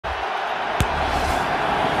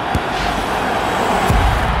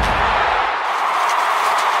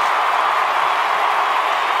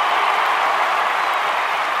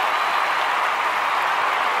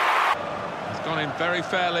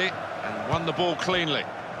fairly and won the ball cleanly.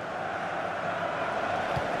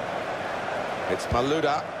 It's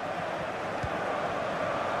Malouda.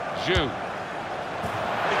 Zhu.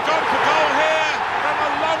 He's gone for goal here from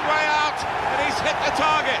a long way out, and he's hit the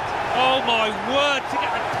target. Oh my word, to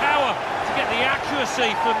get the power, to get the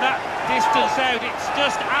accuracy from that distance out, it's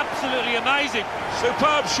just absolutely amazing.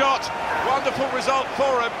 Superb shot, wonderful result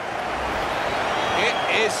for him. It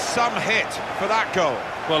is some hit for that goal.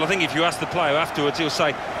 Well, I think if you ask the player afterwards, he'll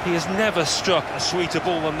say he has never struck a sweeter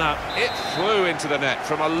ball than that. It flew into the net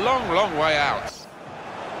from a long, long way out.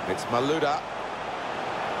 It's Malouda.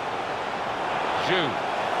 Zhu.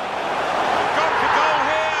 Gone for goal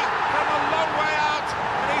here from a long way out,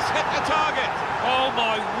 and he's hit the target. Oh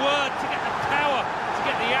my word, to get the power, to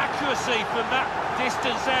get the accuracy from that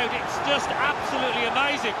distance out, it's just absolutely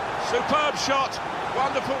amazing. Superb shot,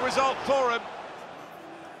 wonderful result for him.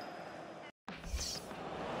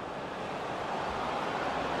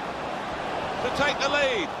 To take the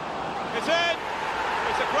lead. It's in.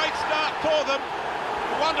 It's a great start for them.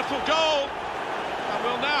 A wonderful goal. And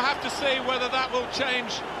we'll now have to see whether that will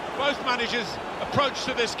change both managers' approach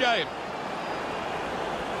to this game.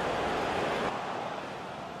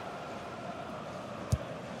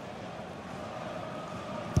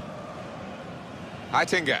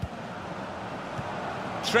 Heitinga.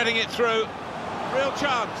 Threading it through. Real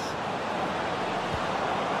chance.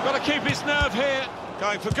 Got to keep his nerve here.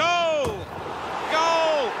 Going for goal!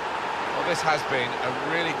 Goal! Well, this has been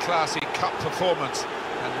a really classy cup performance,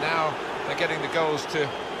 and now they're getting the goals to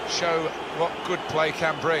show what good play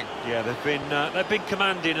can bring. Yeah, they've been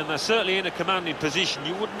commanding, and they're certainly in a commanding position.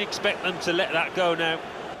 You wouldn't expect them to let that go now.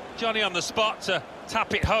 Johnny on the spot to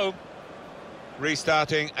tap it home.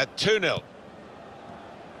 Restarting at 2-0.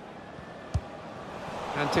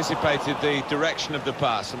 Anticipated the direction of the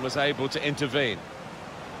pass and was able to intervene.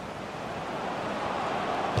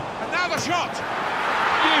 And now the shot!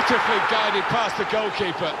 Beautifully guided past the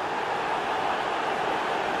goalkeeper.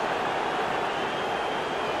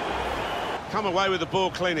 Come away with the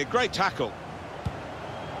ball cleanly. Great tackle.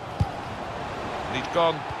 And he's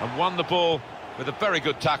gone and won the ball with a very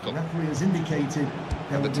good tackle. The referee has indicated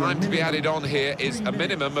and the time to be added on here is a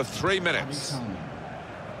minimum of 3 minutes.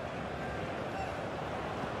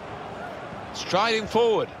 Striding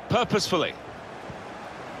forward, purposefully.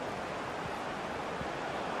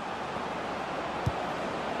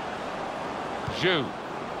 Zhu.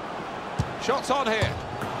 Shots on here.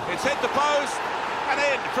 It's hit the post and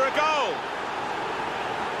in for a goal.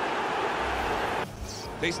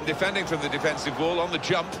 Decent defending from the defensive wall on the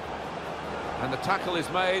jump. And the tackle is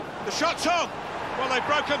made. The shot's on. Well, they've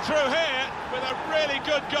broken through here with a really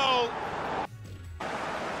good goal.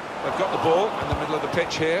 They've got the ball in the middle of the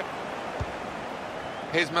pitch here.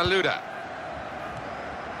 Here's Malouda.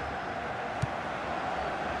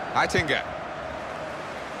 Heitinga.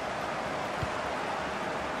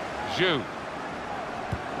 Zhu.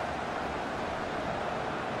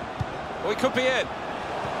 Well, he could be in.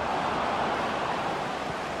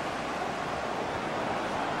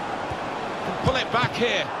 Can pull it back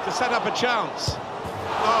here to set up a chance.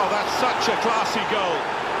 Oh, that's such a classy goal.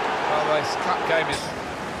 Well, this cup game is...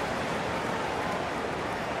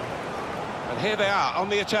 And here they are on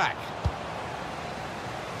the attack.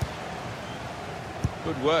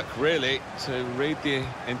 Good work, really, to read the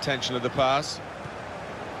intention of the pass.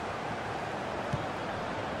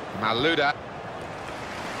 Malouda.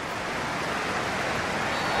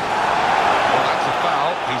 Well, that's a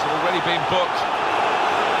foul. He's already been booked.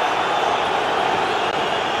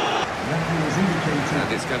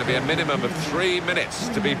 And it's going to be a minimum of 3 minutes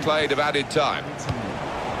to be played of added time.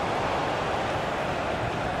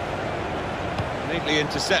 Neatly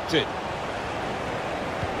intercepted.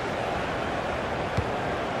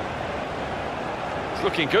 It's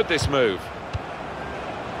looking good, this move.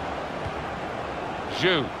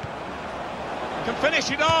 Zhu. Can finish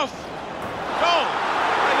it off. Goal!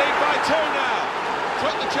 They lead by 2 now.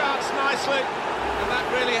 Took the chance nicely, and that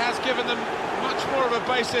really has given them much more of a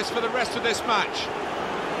basis for the rest of this match.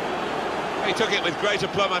 He took it with great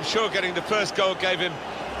aplomb. I'm sure getting the first goal gave him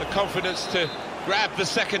the confidence to grab the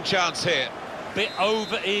second chance here. Bit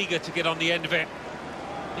over-eager to get on the end of it.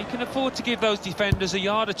 He can afford to give those defenders a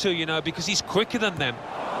yard or two, you know, because he's quicker than them.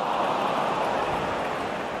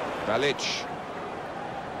 Balic.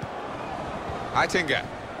 Heitinga.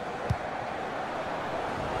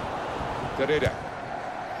 Derrida.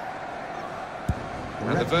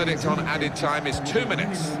 And the verdict on added time is 2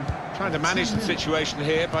 minutes. Trying to manage the situation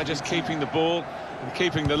here by just keeping the ball and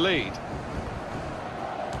keeping the lead.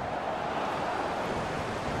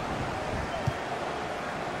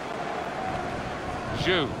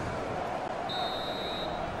 Zhu.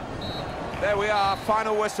 There we are,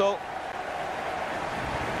 final whistle.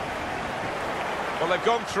 Well, they've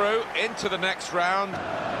gone through into the next round.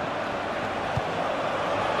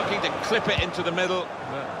 Looking to clip it into the middle,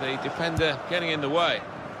 but the defender getting in the way.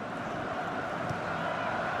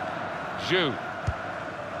 Zhu.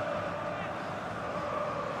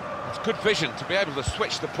 It's good vision to be able to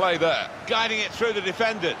switch the play there. Guiding it through the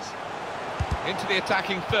defenders. Into the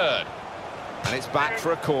attacking third. And it's back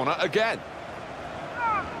for a corner again.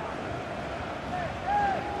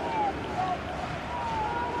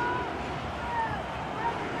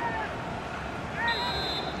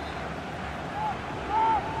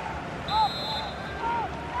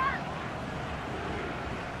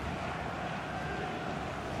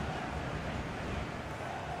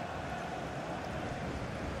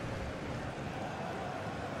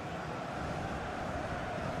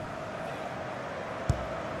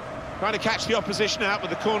 Trying to catch the opposition out with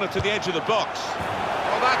the corner to the edge of the box.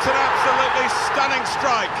 Well, that's an absolutely stunning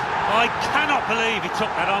strike. I cannot believe he took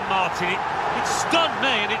that on, Martin. It stunned me,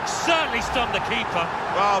 and it certainly stunned the keeper.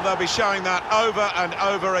 Well, they'll be showing that over and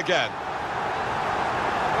over again.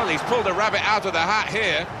 Well, he's pulled a rabbit out of the hat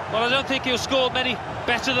here. Well, I don't think he'll score many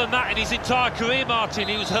better than that in his entire career, Martin.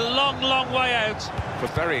 He was a long, long way out. But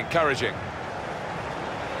very encouraging.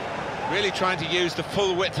 Really trying to use the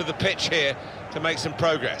full width of the pitch here to make some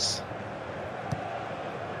progress.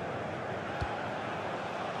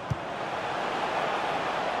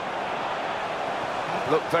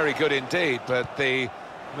 Looked very good indeed, but the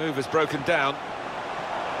move has broken down.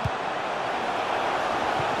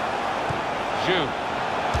 Zhu.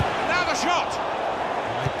 Now the shot!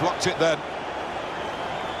 He blocked it then.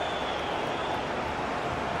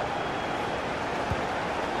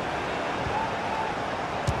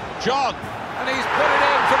 John, and he's put it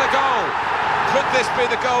in for the goal. Could this be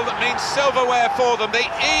the goal that means silverware for them? The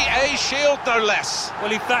EA Shield, no less.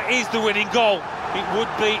 Well, if that is the winning goal, it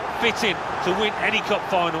would be fitting to win any cup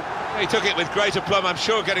final. He took it with great aplomb. I'm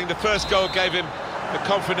sure getting the first goal gave him the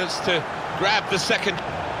confidence to grab the second.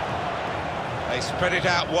 They spread it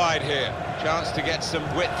out wide here. Chance to get some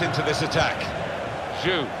width into this attack.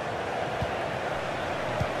 Zhu.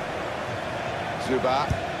 Zuba.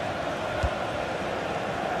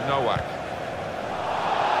 Nowak.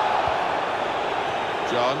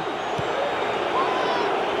 John.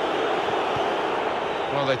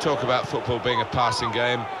 Well, they talk about football being a passing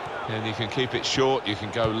game, and you can keep it short, you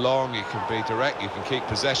can go long, you can be direct, you can keep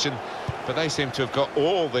possession, but they seem to have got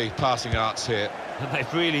all the passing arts here. And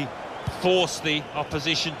they've really forced the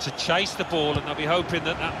opposition to chase the ball, and they'll be hoping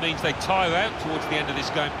that that means they tire out towards the end of this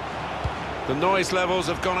game. The noise levels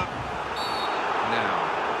have gone up. Now,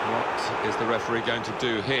 what is the referee going to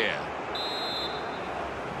do here?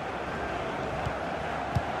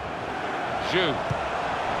 Zhu.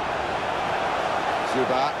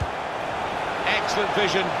 Zuba. Excellent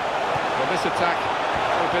vision. Well, this attack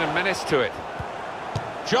has been a menace to it.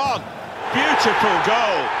 John. Beautiful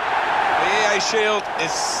goal. The EA Shield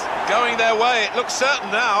is going their way. It looks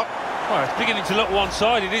certain now. Well, it's beginning to look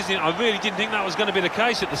one-sided, isn't it? I really didn't think that was going to be the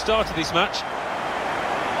case at the start of this match.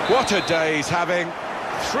 What a day he's having.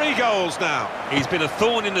 3 goals now. He's been a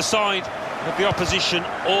thorn in the side of the opposition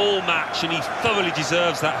all match, and he thoroughly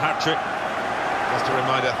deserves that hat-trick. Just a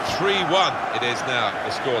reminder, 3-1 it is now,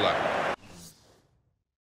 the scoreline.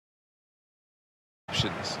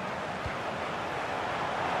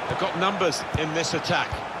 They've got numbers in this attack,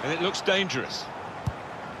 and it looks dangerous.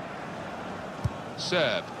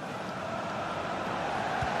 Serve.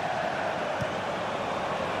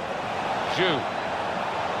 Zhu.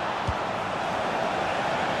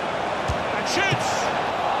 And shoots!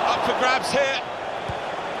 Up for grabs here.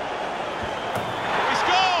 He's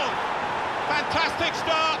gone! Fantastic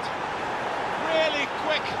start. Really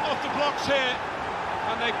quick off the blocks here.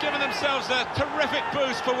 And they've given themselves a terrific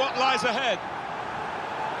boost for what lies ahead.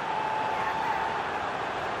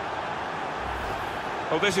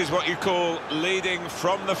 Well, this is what you call leading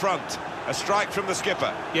from the front. A strike from the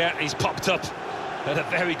skipper. Yeah, he's popped up at a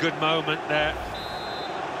very good moment there.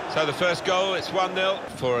 So the first goal, it's 1-0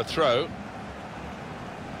 for a throw.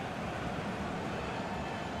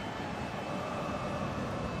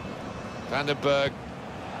 Vandenberg.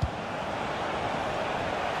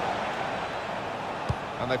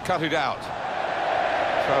 And they've cut it out.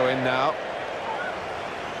 Throw in now.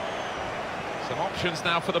 Some options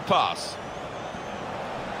now for the pass.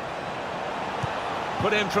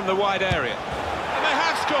 Put in from the wide area. And they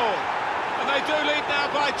have scored. And they do lead now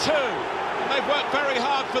by 2. And they've worked very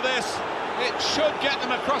hard for this. It should get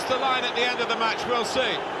them across the line at the end of the match. We'll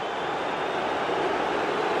see.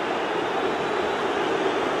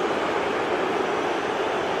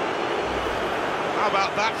 How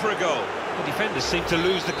about that for a goal? The defenders seemed to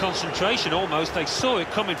lose the concentration almost. They saw it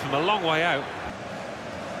coming from a long way out.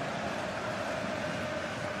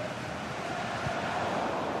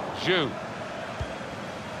 Zhu.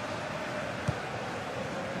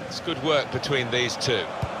 It's good work between these two.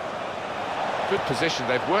 Good position,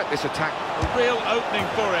 they've worked this attack. A real opening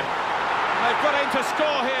for him. They've got in to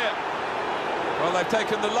score here. Well, they've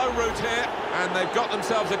taken the low route here, and they've got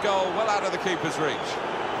themselves a goal well out of the keeper's reach.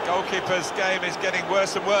 Goalkeeper's game is getting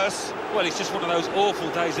worse and worse. Well, it's just one of those awful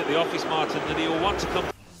days at the office, Martin, that he'll want to come.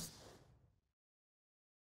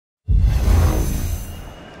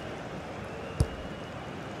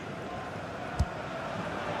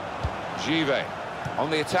 Give on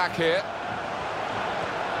the attack here.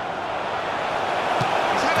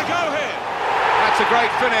 He's had a go here. That's a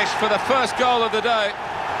great finish for the first goal of the day.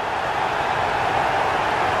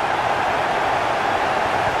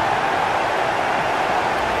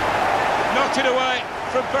 Knocked it away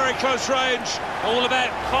from very close range. All about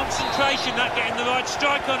concentration, that getting the right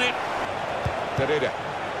strike on it. Derrida.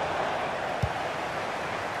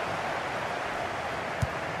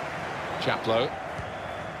 Chaplow.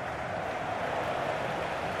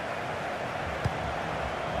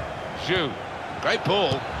 Zhu. Great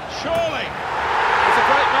ball. Surely. It's a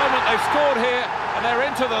great moment. They've scored here and they're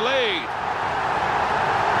into the lead.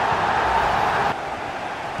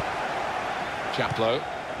 Chaplow.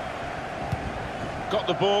 Got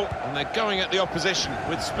the ball and they're going at the opposition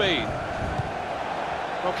with speed.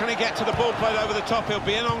 Well, can he get to the ball played over the top? He'll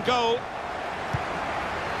be in on goal.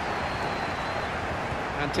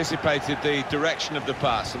 Anticipated the direction of the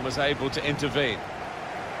pass and was able to intervene.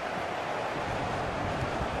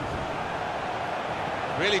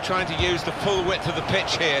 Really trying to use the full width of the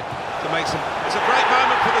pitch here to make some... It's a great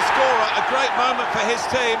moment for the scorer, a great moment for his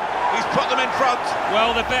team. He's put them in front.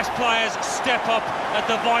 Well, the best players step up at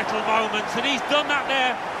the vital moments, and he's done that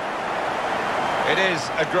there. It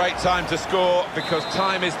is a great time to score because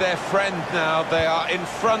time is their friend now. They are in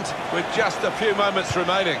front with just a few moments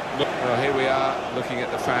remaining. Well, here we are looking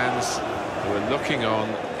at the fans who are looking on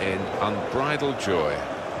in unbridled joy.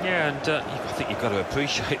 Yeah, and I think you've got to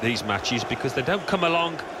appreciate these matches because they don't come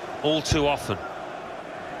along all too often.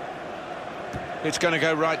 It's going to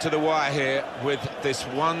go right to the wire here with this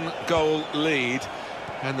one-goal lead.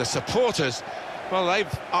 And the supporters, well,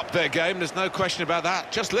 they've upped their game, there's no question about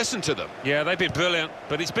that. Just listen to them. Yeah, they've been brilliant,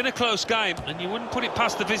 but it's been a close game, and you wouldn't put it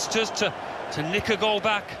past the visitors to nick a goal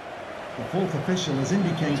back. The fourth official has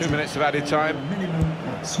indicated 2 minutes of added time.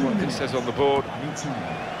 That's what it says on the board.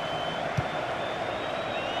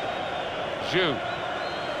 Zhu.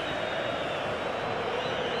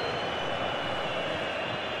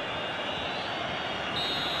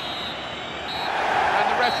 And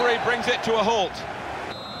the referee brings it to a halt.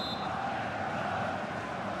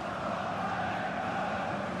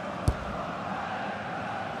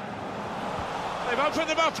 They've opened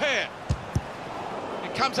them up here.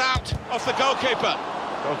 It comes out off the goalkeeper.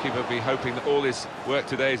 Goalkeeper will be hoping that all his work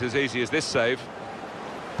today is as easy as this save.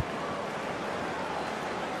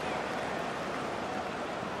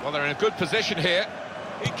 Well, they're in a good position here.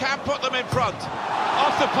 He can put them in front.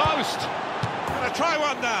 Off the post. Gonna try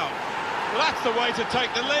one now. Well, that's the way to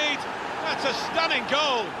take the lead. That's a stunning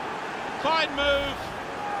goal. Fine move.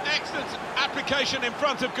 Excellent application in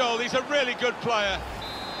front of goal. He's a really good player.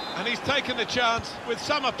 And he's taken the chance with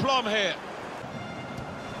some aplomb here.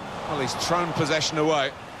 Well, he's thrown possession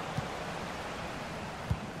away.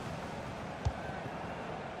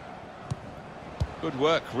 Good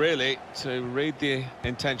work, really, to read the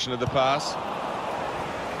intention of the pass.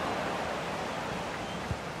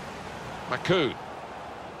 Maku.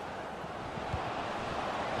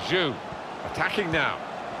 Zhu, attacking now.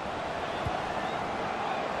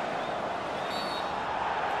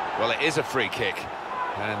 Well, it is a free kick,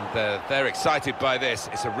 and they're excited by this.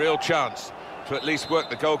 It's a real chance to at least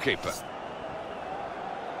work the goalkeeper.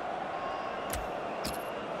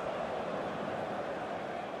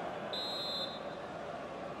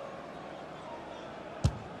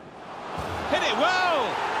 Hit it well!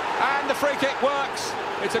 And the free kick works.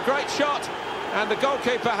 It's a great shot, and the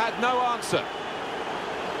goalkeeper had no answer.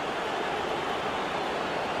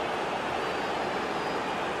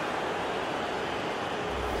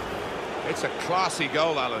 It's a classy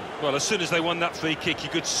goal, Alan. Well, as soon as they won that free kick, you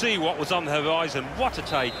could see what was on the horizon. What a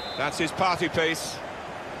take. That's his party piece.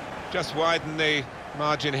 Just widen the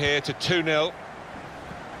margin here to 2-0.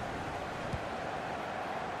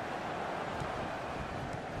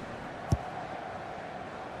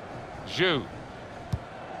 Zhu.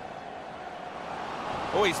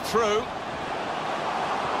 Oh, he's through.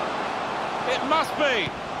 It must be.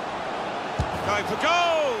 Going for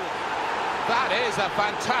goal. That is a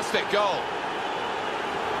fantastic goal.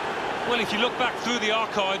 Well, if you look back through the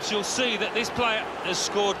archives, you'll see that this player has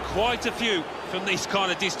scored quite a few from these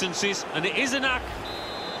kind of distances, and it is a knack.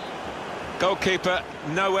 Goalkeeper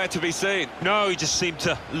nowhere to be seen. No, he just seemed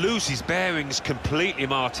to lose his bearings completely,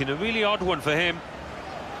 Martin. A really odd one for him.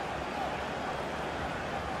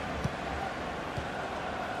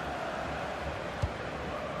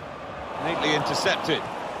 Neatly intercepted.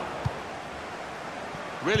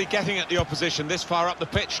 Really getting at the opposition this far up the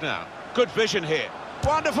pitch now. Good vision here.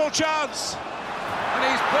 Wonderful chance! And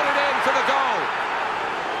he's put it in for the goal.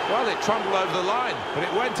 Well, it trundled over the line, but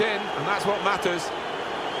it went in, and that's what matters.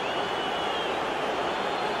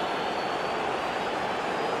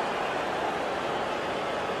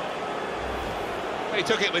 He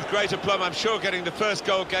took it with great aplomb. I'm sure getting the first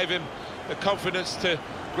goal gave him the confidence to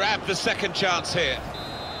grab the second chance here.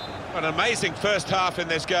 An amazing first half in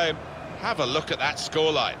this game. Have a look at that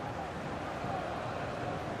scoreline.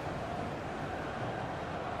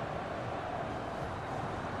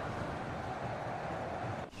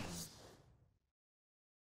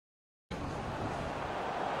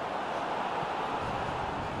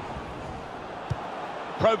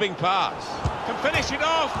 Probing pass. Can finish it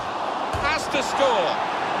off. Has to score.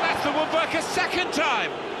 That's the woodworker's second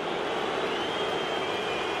time.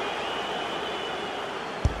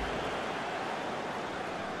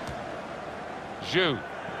 Zhu.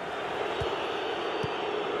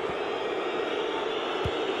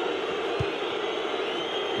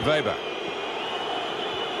 Weber.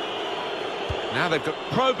 Now they've got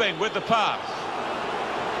Probing with the pass.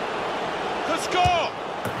 The score!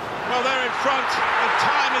 Well, they're in front, and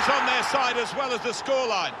time is on their side as well as the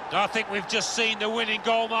scoreline. I think we've just seen the winning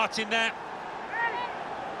goal, Martin, there.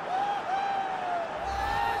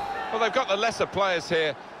 Well, they've got the lesser players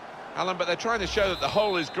here, Alan, but they're trying to show that the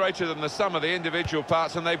whole is greater than the sum of the individual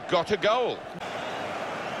parts, and they've got a goal.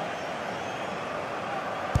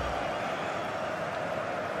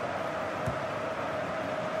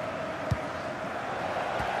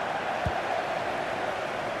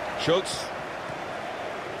 Schultz.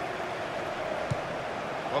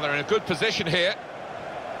 Well, they're in a good position here.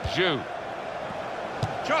 Zhu.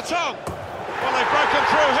 Chotong. Well, they've broken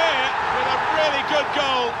through here with a really good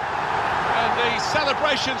goal. And the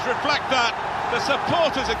celebrations reflect that. The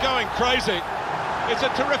supporters are going crazy. It's a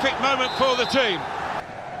terrific moment for the team.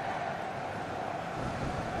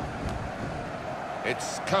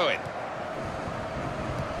 It's Cohen.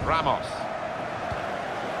 Ramos.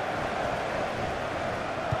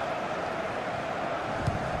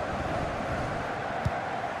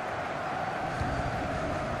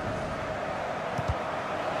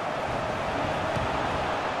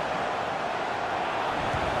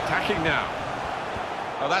 Attacking now.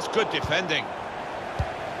 Oh, that's good defending.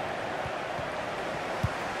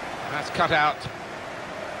 That's cut out.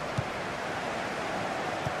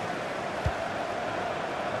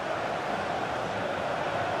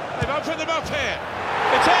 They've opened them up here.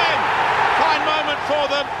 It's in. Fine moment for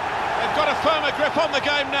them. They've got a firmer grip on the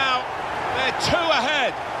game now. They're 2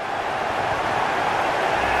 ahead.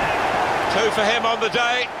 2 for him on the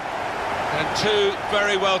day. And 2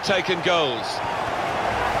 very well taken goals.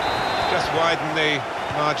 Just widen the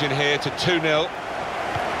margin here to 2-0.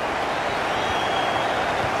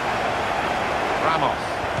 Ramos.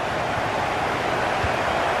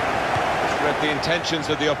 Just read the intentions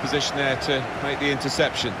of the opposition there to make the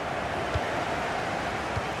interception.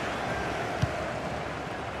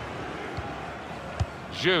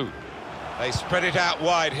 Zhu. They spread it out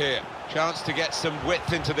wide here. Chance to get some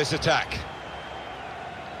width into this attack.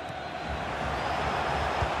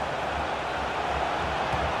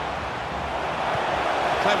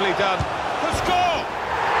 Cleverly done. The score!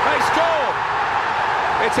 They score!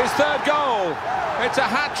 It's his 3rd goal. It's a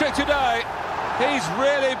hat-trick today. He's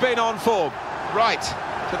really been on form. Right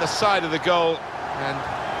to the side of the goal and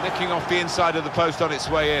nicking off the inside of the post on its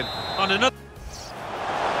way in. On another...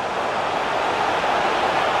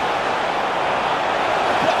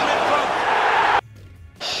 Put them in front.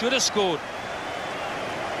 Should have scored.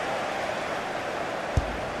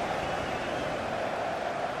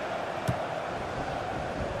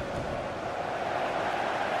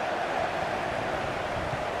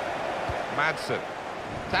 Madsen.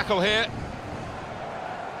 Tackle here.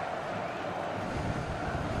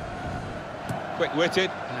 Quick-witted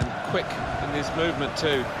and quick in his movement too.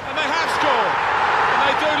 And they have scored. And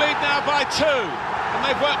they do lead now by 2. And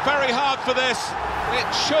they've worked very hard for this. It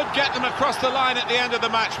should get them across the line at the end of the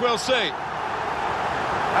match. We'll see.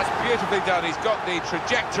 That's beautifully done. He's got the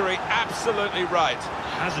trajectory absolutely right.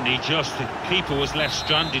 Hasn't he just? The keeper was left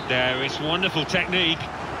stranded there. It's wonderful technique.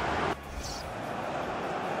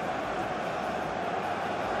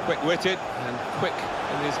 Quick-witted and quick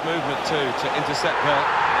in his movement too to intercept there.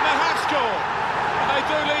 And they have scored! And they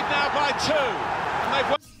do lead now by 2. And they've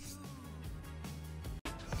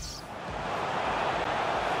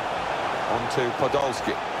On to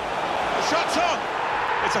Podolski. The shot's on!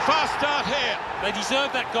 It's a fast start here. They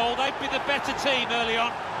deserve that goal. They'd be the better team early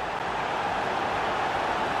on.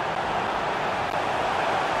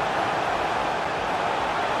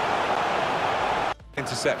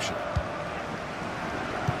 Interception.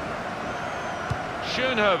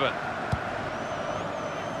 Schoenhoven.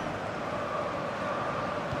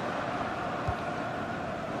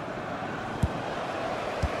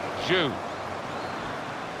 Zhu.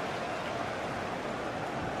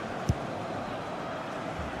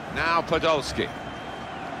 Now Podolski.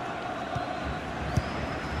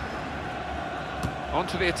 On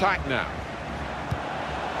to the attack now.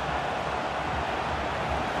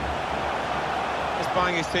 Just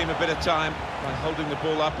buying his team a bit of time by holding the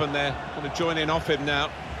ball up, and they're going to join in off him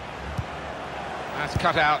now. That's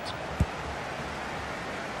cut out.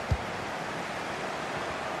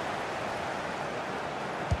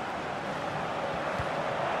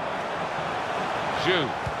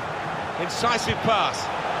 Zhu. Incisive pass.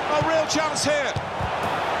 Oh, real chance here.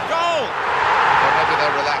 Goal! Well, maybe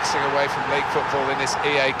they're relaxing away from league football in this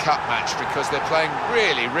EA Cup match because they're playing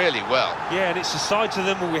really, really well. Yeah, and it's a side to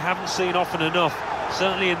them we haven't seen often enough,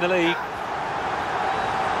 certainly in the league.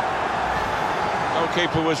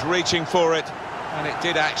 Goalkeeper was reaching for it, and it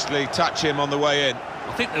did actually touch him on the way in.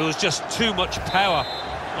 I think there was just too much power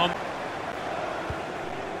on...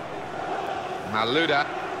 Malouda.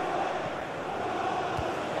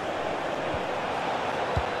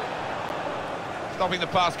 Stopping the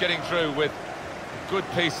pass getting through with a good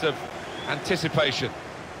piece of anticipation.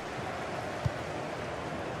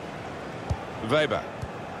 Weber.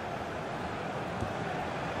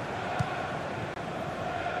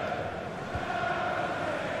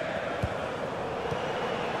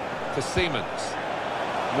 To Siemens.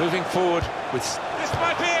 Moving forward with... This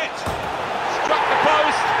might be it! Struck the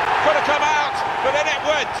post, could have come out, but then it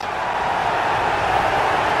went!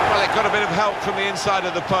 Well, it got a bit of help from the inside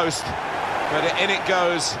of the post, but in it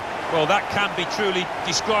goes. Well, that can be truly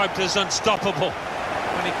described as unstoppable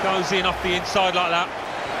when it goes in off the inside like that.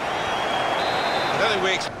 I don't think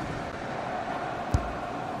we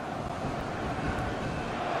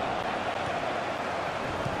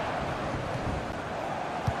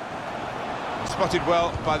spotted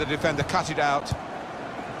well by the defender, cut it out.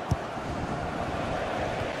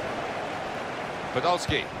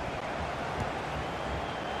 Podolski.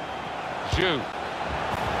 Zhu.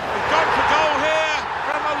 He's gone for goal here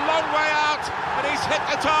from a long way out, and he's hit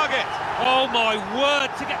the target. Oh my word,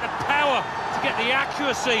 to get the power, to get the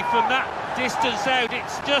accuracy from that distance out,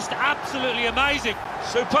 it's just absolutely amazing.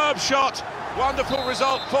 Superb shot, wonderful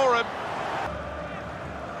result for him.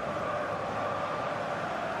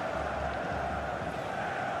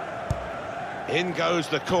 In goes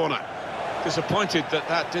the corner. Disappointed that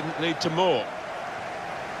that didn't lead to more.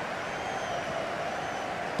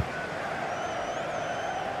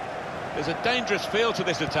 There's a dangerous feel to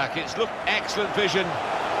this attack. It's looked excellent vision.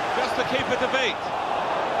 Just the keeper to beat.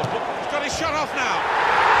 He's got his shot off now.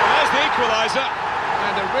 And there's the equaliser.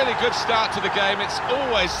 And a really good start to the game. It's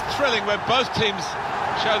always thrilling when both teams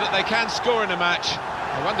show that they can score in a match.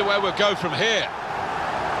 I wonder where we'll go from here.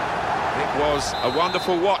 It was a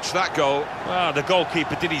wonderful watch, that goal. Well, the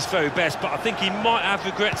goalkeeper did his very best, but I think he might have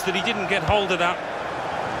regrets that he didn't get hold of that.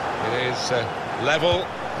 It is level.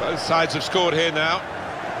 Both sides have scored here now.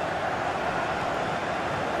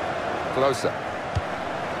 Closer.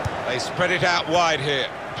 They spread it out wide here.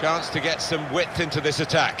 Chance to get some width into this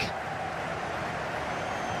attack.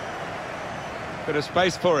 Bit of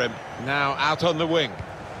space for him. Now out on the wing.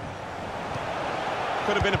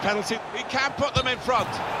 Could have been a penalty. He can put them in front.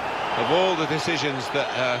 Of all the decisions that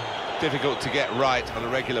are difficult to get right on a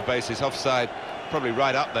regular basis, offside probably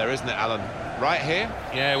right up there, isn't it, Alan? Right here?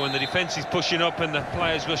 Yeah, when the defence is pushing up and the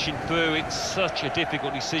players rushing through, it's such a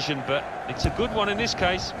difficult decision, but it's a good one in this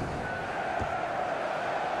case.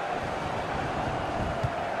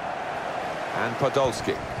 And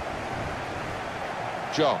Podolski.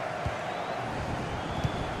 John.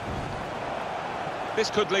 This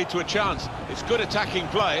could lead to a chance. It's good attacking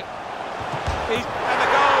play. And the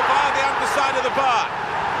goal via the underside of the bar.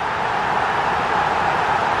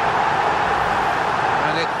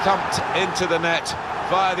 And it thumped into the net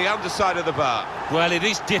via the underside of the bar. Well, it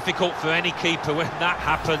is difficult for any keeper when that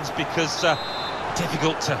happens because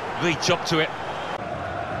difficult to reach up to it.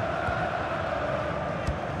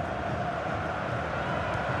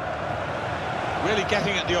 Really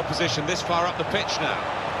getting at the opposition this far up the pitch now.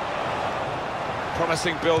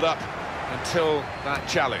 Promising build-up until that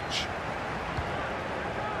challenge.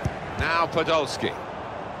 Now Podolski.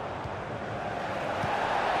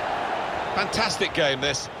 Fantastic game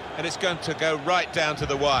this, and it's going to go right down to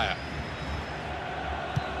the wire.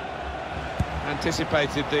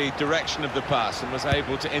 Anticipated the direction of the pass and was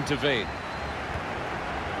able to intervene.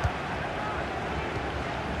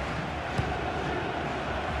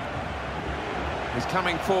 He's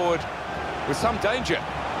coming forward with some danger.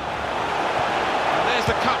 And there's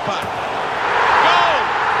the cutback. Goal!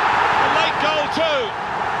 A late goal too.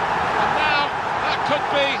 And now that could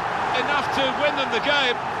be enough to win them the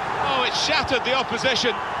game. Oh, it shattered the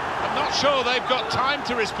opposition. I'm not sure they've got time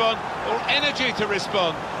to respond or energy to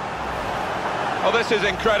respond. Oh, this is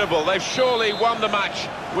incredible. They've surely won the match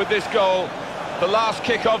with this goal, the last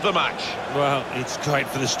kick of the match. Well, it's great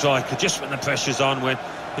for the striker, just when the pressure's on, when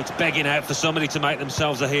it's begging out for somebody to make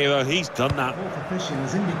themselves a hero. He's done that.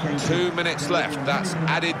 2 minutes left, that's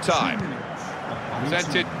added time.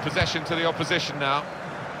 Presented possession to the opposition now.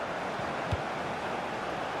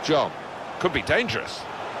 John, could be dangerous.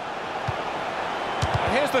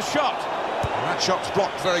 And here's the shot. And that shot's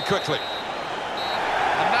blocked very quickly.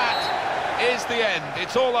 And that is the end.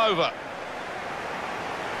 It's all over.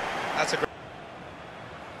 That's a great...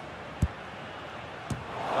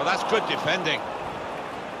 Oh, that's good defending.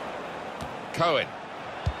 Cohen.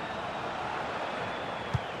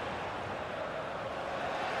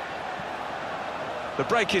 The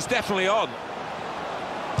break is definitely on.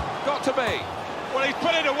 Got to be. Well, he's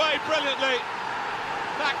put it away brilliantly.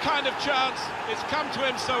 That kind of chance, it's come to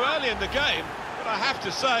him so early in the game, but I have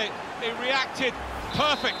to say, he reacted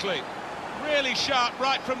perfectly. Really sharp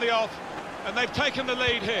right from the off, and they've taken the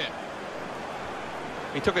lead here.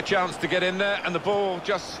 He took a chance to get in there, and the ball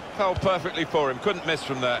just fell perfectly for him. Couldn't miss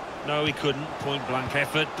from there. No, he couldn't. Point-blank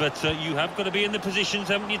effort, but you have got to be in the positions,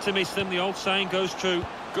 haven't you, to miss them? The old saying goes true.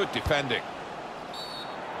 Good defending.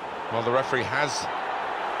 Well, the referee has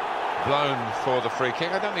blown for the free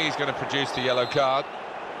kick. I don't think he's going to produce the yellow card.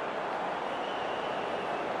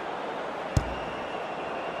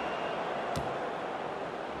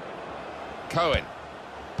 Cohen.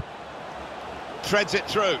 Threads it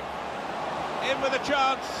through. In with a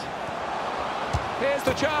chance. Here's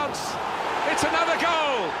the chance. It's another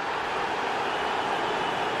goal.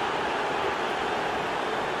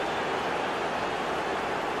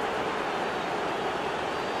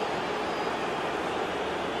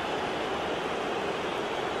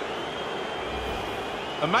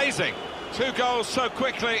 Amazing. 2 goals so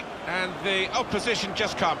quickly, and the opposition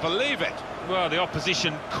just can't believe it. Well, the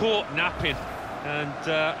opposition caught napping,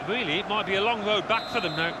 and really, it might be a long road back for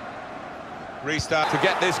them now. Restart to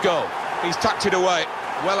get this goal. He's tucked it away,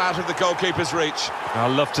 well out of the goalkeeper's reach.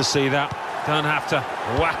 I'd love to see that. Don't have to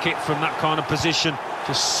whack it from that kind of position.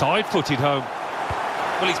 Just side-footed home.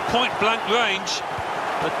 Well, he's point-blank range,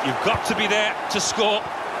 but you've got to be there to score.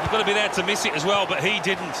 You've got to be there to miss it as well, but he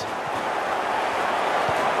didn't.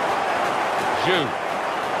 Zhu.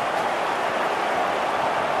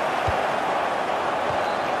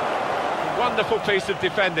 Wonderful piece of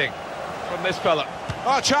defending from this fella.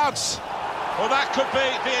 Oh, chance! Well, that could be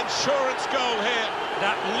the insurance goal here.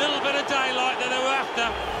 That little bit of daylight that they were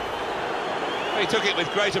after. He took it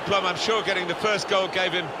with great aplomb. I'm sure getting the first goal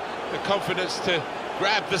gave him the confidence to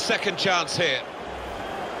grab the second chance here.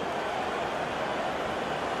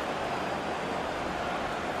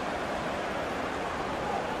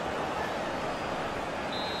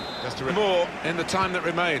 Just more in the time that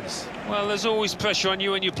remains. Well, there's always pressure on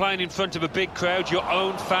you when you're playing in front of a big crowd, your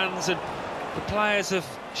own fans, and the players have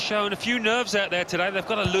shown a few nerves out there today. They've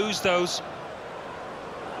got to lose those.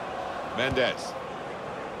 Mendes.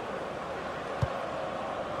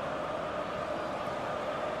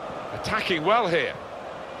 Attacking well here.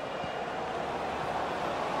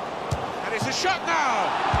 And it's a shot now!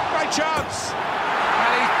 Great chance!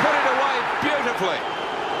 And he's put it away beautifully.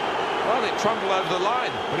 Well, it trundled over the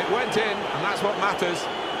line, but it went in, and that's what matters.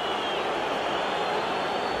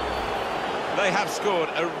 They have scored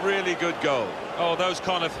a really good goal. Oh, those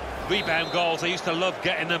kind of rebound goals, I used to love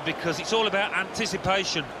getting them because it's all about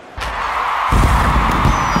anticipation.